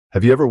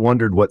Have you ever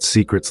wondered what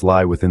secrets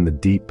lie within the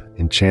deep,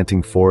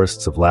 enchanting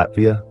forests of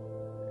Latvia?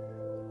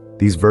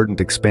 These verdant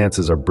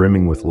expanses are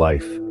brimming with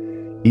life,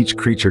 each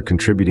creature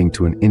contributing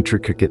to an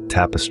intricate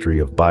tapestry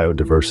of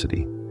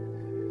biodiversity.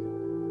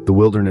 The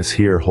wilderness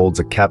here holds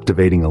a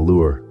captivating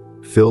allure,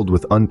 filled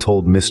with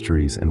untold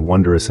mysteries and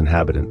wondrous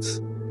inhabitants.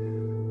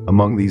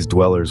 Among these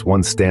dwellers,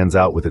 one stands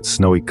out with its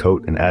snowy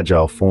coat and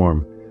agile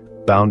form,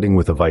 bounding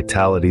with a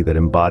vitality that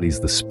embodies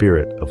the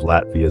spirit of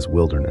Latvia's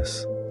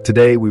wilderness.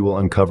 Today, we will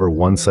uncover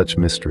one such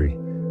mystery,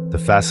 the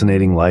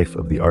fascinating life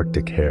of the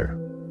Arctic hare.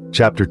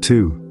 Chapter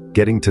 2,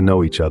 Getting to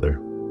Know Each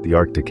Other, the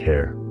Arctic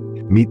hare.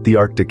 Meet the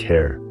Arctic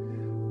hare,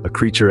 a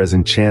creature as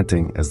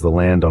enchanting as the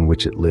land on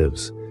which it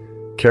lives.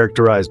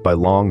 Characterized by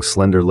long,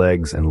 slender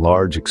legs and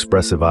large,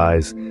 expressive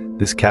eyes,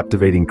 this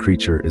captivating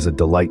creature is a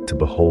delight to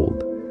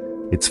behold.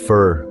 Its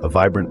fur, a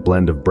vibrant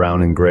blend of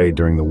brown and gray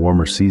during the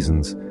warmer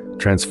seasons,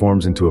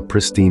 transforms into a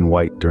pristine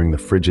white during the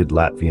frigid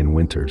Latvian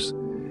winters.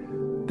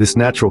 This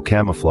natural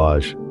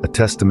camouflage, a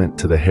testament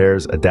to the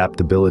hare's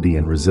adaptability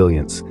and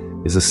resilience,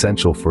 is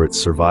essential for its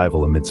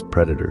survival amidst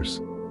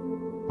predators.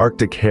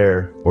 Arctic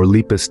hare, or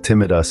Lepus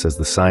timidus as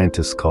the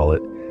scientists call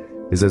it,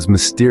 is as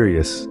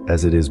mysterious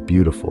as it is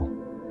beautiful.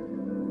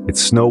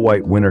 Its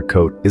snow-white winter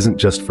coat isn't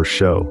just for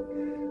show.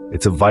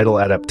 It's a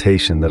vital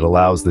adaptation that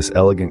allows this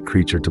elegant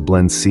creature to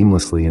blend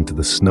seamlessly into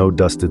the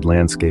snow-dusted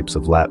landscapes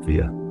of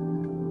Latvia.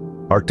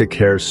 Arctic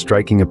hare's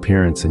striking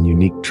appearance and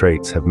unique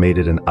traits have made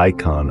it an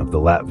icon of the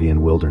Latvian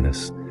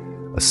wilderness,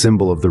 a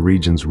symbol of the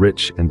region's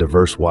rich and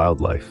diverse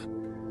wildlife.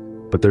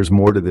 But there's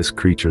more to this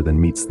creature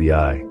than meets the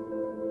eye.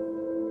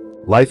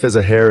 Life as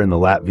a hare in the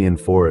Latvian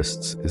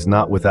forests is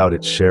not without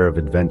its share of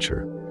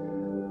adventure.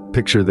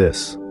 Picture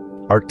this: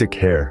 Arctic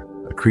hare,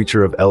 a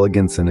creature of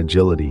elegance and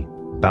agility,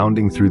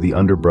 bounding through the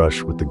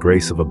underbrush with the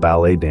grace of a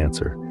ballet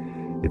dancer.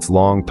 Its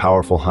long,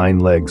 powerful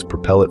hind legs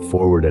propel it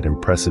forward at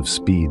impressive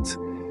speeds,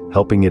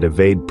 helping it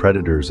evade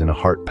predators in a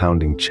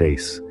heart-pounding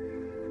chase.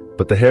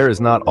 But the hare is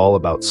not all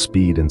about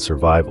speed and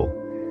survival.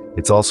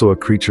 It's also a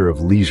creature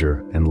of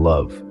leisure and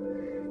love.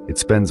 It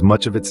spends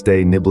much of its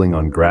day nibbling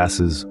on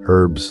grasses,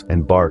 herbs,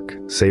 and bark,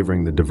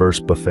 savoring the diverse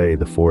buffet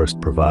the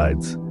forest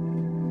provides.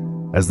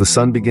 As the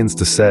sun begins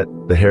to set,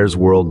 the hare's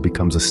world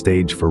becomes a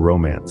stage for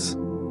romance.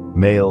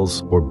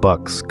 Males, or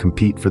bucks,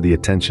 compete for the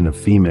attention of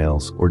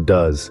females, or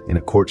does, in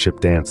a courtship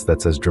dance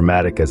that's as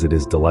dramatic as it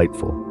is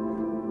delightful.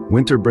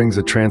 Winter brings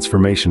a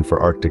transformation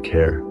for Arctic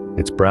hare.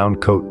 Its brown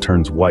coat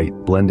turns white,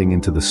 blending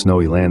into the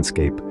snowy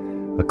landscape,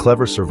 a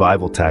clever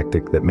survival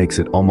tactic that makes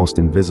it almost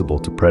invisible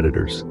to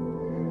predators.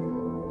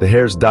 The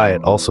hare's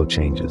diet also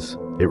changes.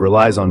 It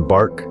relies on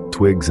bark,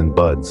 twigs, and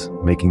buds,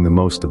 making the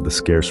most of the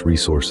scarce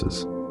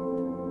resources.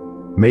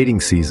 Mating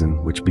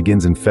season, which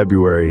begins in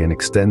February and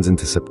extends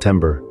into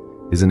September,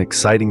 is an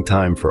exciting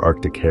time for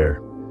Arctic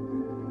hare.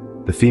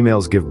 The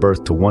females give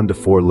birth to 1 to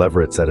 4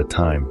 leverets at a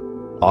time,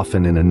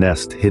 often in a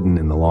nest hidden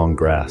in the long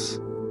grass.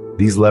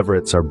 These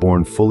leverets are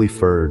born fully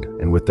furred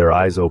and with their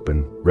eyes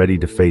open, ready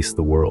to face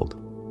the world.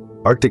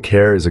 Arctic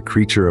hare is a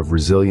creature of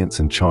resilience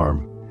and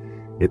charm.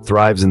 It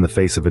thrives in the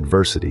face of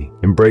adversity,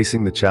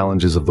 embracing the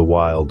challenges of the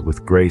wild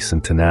with grace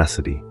and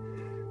tenacity.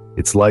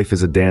 Its life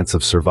is a dance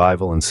of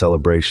survival and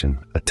celebration,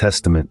 a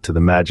testament to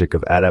the magic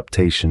of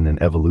adaptation and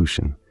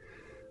evolution.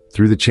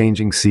 Through the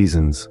changing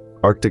seasons,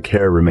 Arctic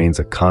hare remains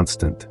a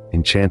constant,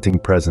 enchanting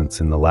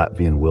presence in the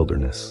Latvian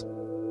wilderness.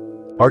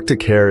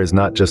 Arctic hare is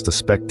not just a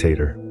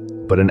spectator,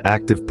 but an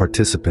active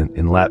participant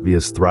in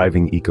Latvia's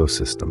thriving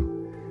ecosystem.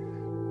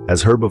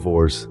 As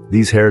herbivores,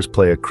 these hares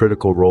play a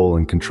critical role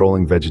in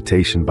controlling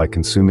vegetation by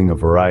consuming a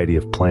variety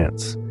of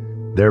plants,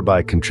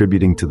 thereby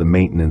contributing to the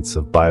maintenance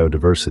of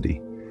biodiversity.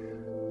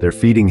 Their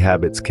feeding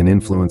habits can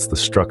influence the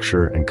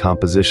structure and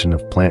composition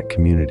of plant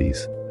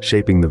communities,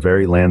 shaping the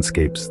very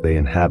landscapes they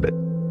inhabit.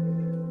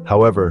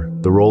 However,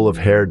 the role of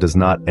hare does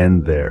not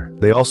end there.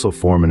 They also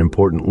form an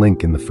important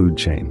link in the food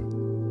chain.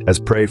 As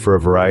prey for a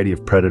variety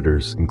of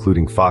predators,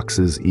 including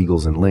foxes,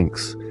 eagles, and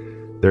lynx,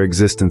 their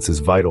existence is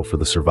vital for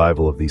the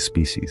survival of these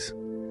species.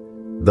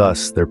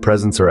 Thus, their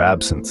presence or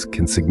absence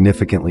can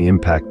significantly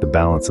impact the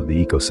balance of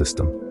the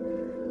ecosystem.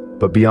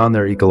 But beyond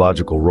their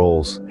ecological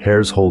roles,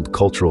 hares hold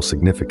cultural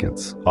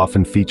significance,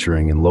 often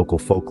featuring in local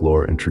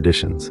folklore and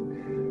traditions.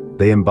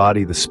 They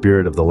embody the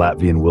spirit of the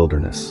Latvian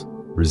wilderness,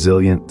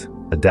 resilient,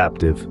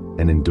 adaptive,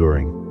 and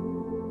enduring.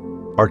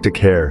 Arctic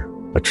hare,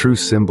 a true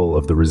symbol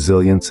of the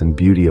resilience and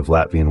beauty of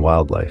Latvian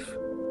wildlife.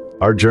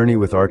 Our journey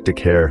with Arctic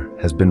hare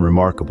has been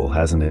remarkable,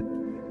 hasn't it?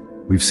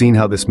 We've seen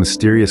how this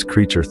mysterious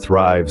creature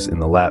thrives in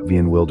the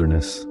Latvian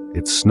wilderness,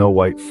 its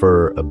snow-white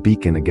fur a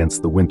beacon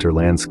against the winter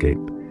landscape.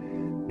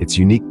 Its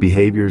unique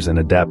behaviors and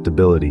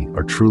adaptability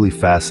are truly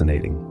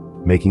fascinating,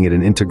 making it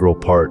an integral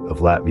part of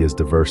Latvia's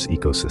diverse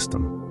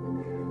ecosystem.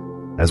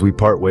 As we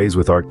part ways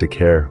with Arctic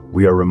hare,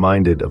 we are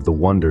reminded of the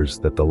wonders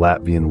that the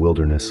Latvian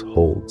wilderness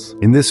holds.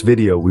 In this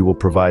video, we will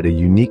provide a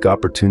unique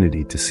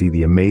opportunity to see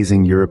the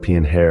amazing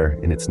European hare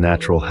in its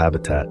natural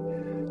habitat,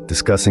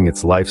 discussing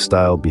its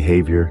lifestyle,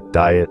 behavior,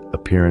 diet,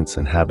 appearance,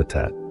 and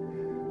habitat.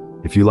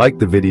 If you liked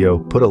the video,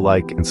 put a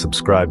like and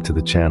subscribe to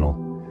the channel.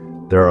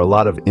 There are a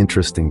lot of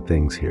interesting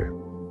things here.